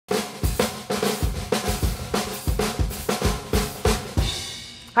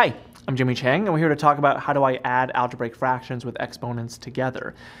Hi, I'm Jimmy Chang, and we're here to talk about how do I add algebraic fractions with exponents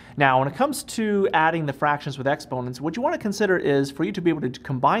together. Now, when it comes to adding the fractions with exponents, what you want to consider is for you to be able to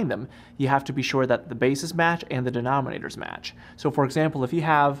combine them, you have to be sure that the bases match and the denominators match. So for example, if you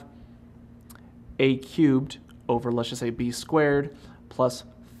have a cubed over, let's just say b squared plus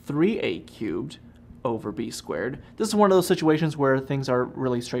 3a cubed over b squared, this is one of those situations where things are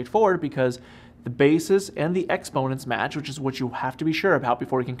really straightforward because the bases and the exponents match, which is what you have to be sure about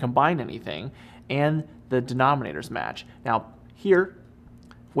before you can combine anything, and the denominators match. Now here,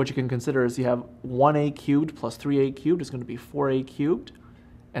 what you can consider is you have 1a cubed plus 3a cubed is going to be 4a cubed,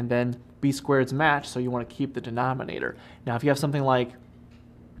 and then b squareds match, so you want to keep the denominator. Now if you have something like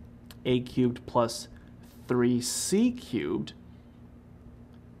a cubed plus 3c cubed,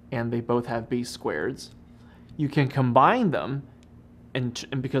 and they both have b squareds, you can combine them and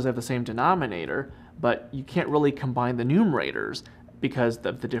because they have the same denominator, but you can't really combine the numerators because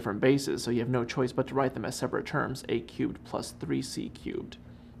of the different bases, so you have no choice but to write them as separate terms, a cubed plus 3c cubed.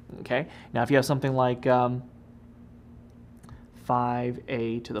 Okay? Now if you have something like 5a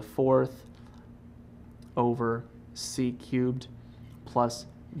to the fourth over c cubed plus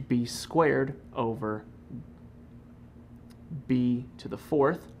b squared over b to the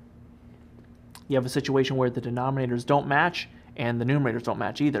fourth, you have a situation where the denominators don't match and the numerators don't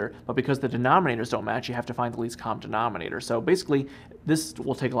match either, but because the denominators don't match, you have to find the least common denominator. So basically, this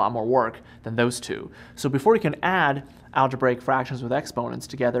will take a lot more work than those two. So before you can add algebraic fractions with exponents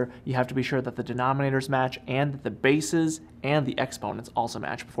together, you have to be sure that the denominators match and that the bases and the exponents also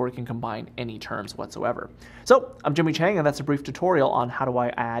match before you can combine any terms whatsoever. So I'm Jimmy Chang, and that's a brief tutorial on how do I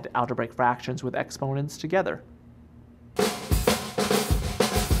add algebraic fractions with exponents together.